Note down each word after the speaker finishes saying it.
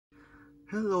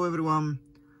Hello everyone,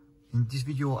 in this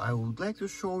video I would like to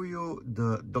show you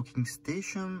the docking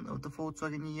station of the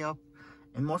Volkswagen Mii,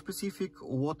 and more specific,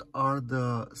 what are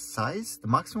the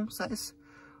maximum size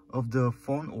of the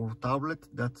phone or tablet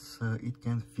that it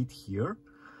can fit here.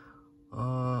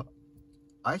 I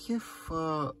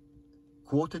have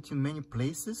quoted in many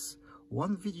places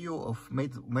one video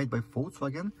made by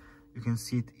Volkswagen, you can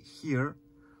see it here,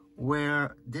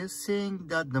 where they're saying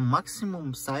that the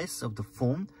maximum size of the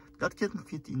phone that can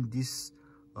fit in this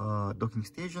docking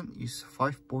station is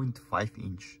 5.5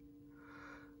 inch.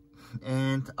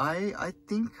 And I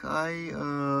think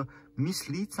I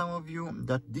mislead some of you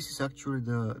that this is actually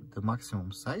the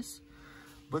maximum size.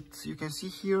 But you can see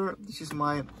here, this is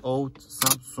my old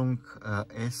Samsung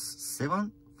S7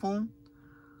 phone,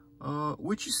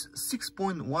 which is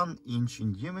 6.1 inch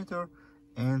in diameter,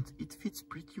 and it fits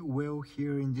pretty well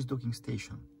here in this docking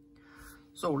station.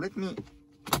 So let me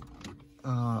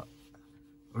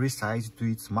resize it to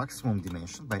its maximum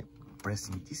dimension by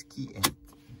pressing this key and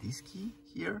this key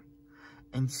here,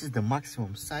 and this is the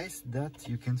maximum size that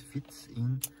you can fit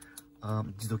in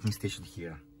this docking station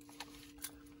here.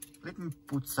 Let me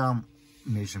put some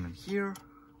measurement here,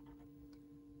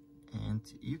 and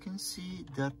you can see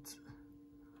that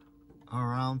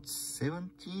around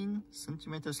 17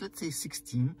 centimeters, let's say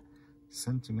 16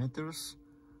 centimeters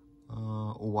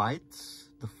wide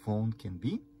the phone can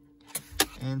be.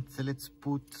 And let's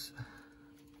put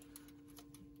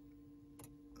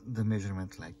the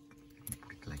measurement like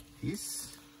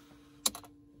this.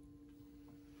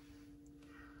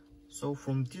 So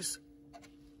from this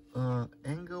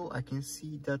angle I can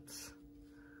see that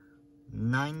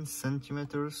 9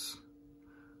 centimeters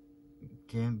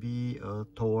can be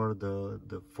toward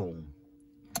the phone.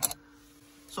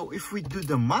 So if we do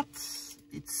the math,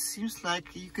 it seems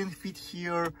like you can fit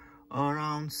here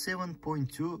around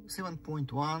 7.2,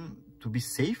 7.1 to be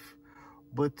safe,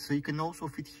 but you can also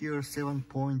fit here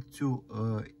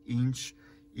 7.2 inch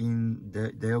in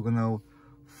the diagonal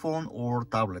phone or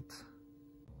tablet.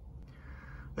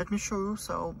 Let me show you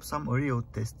some real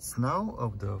tests now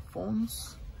of the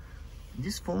phones.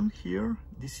 This phone here,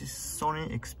 this is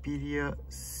Sony Xperia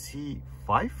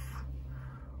C5,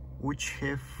 which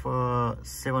have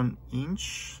 7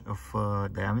 inch of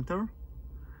diameter.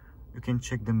 You can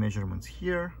check the measurements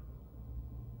here,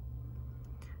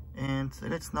 and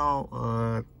let's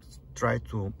now try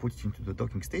to put it into the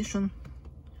docking station.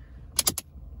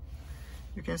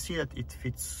 You can see that it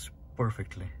fits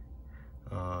perfectly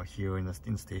here in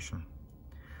the station.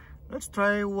 Let's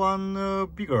try one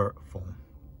bigger phone.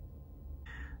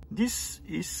 This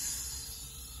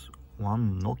is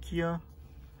one Nokia.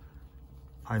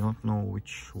 I don't know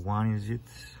which one is it,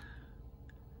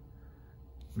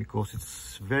 because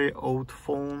it's very old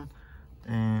phone,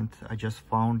 and I just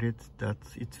found it that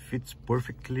it fits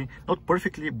perfectly, not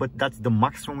perfectly, but that's the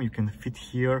maximum you can fit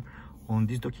here on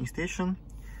this docking station.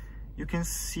 You can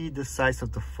see the size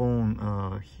of the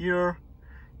phone here.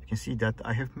 You can see that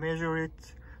I have measured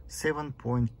it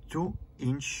 7.2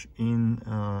 inch in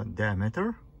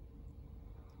diameter.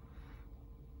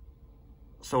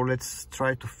 So let's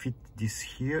try to fit this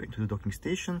here into the docking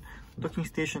station. The docking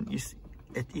station is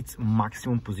at its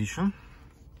maximum position,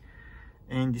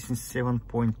 and this is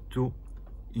 7.2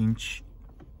 inch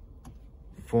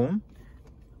phone.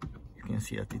 You can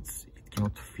see that it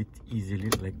cannot fit easily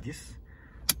like this.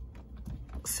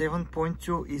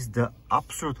 7.2 is the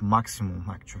absolute maximum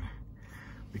actually,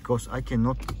 because I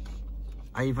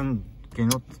even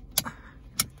cannot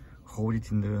hold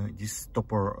it in this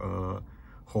stopper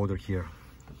holder here,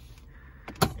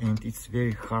 and it's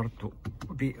very hard to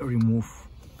be removed.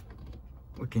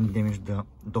 We can damage the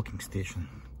docking station.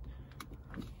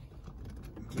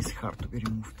 It's hard to be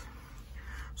removed.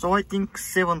 So I think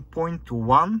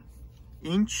 7.1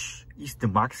 inch is the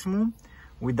maximum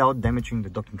without damaging the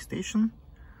docking station.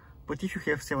 But if you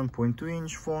have 7.2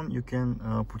 inch phone, you can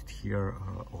put it here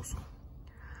also.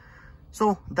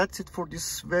 So that's it for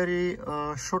this very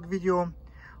short video.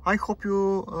 I hope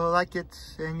you like it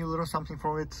and you learn something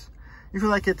from it. If you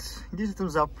like it, give it a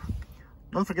thumbs up.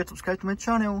 Don't forget to subscribe to my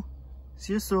channel.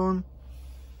 See you soon.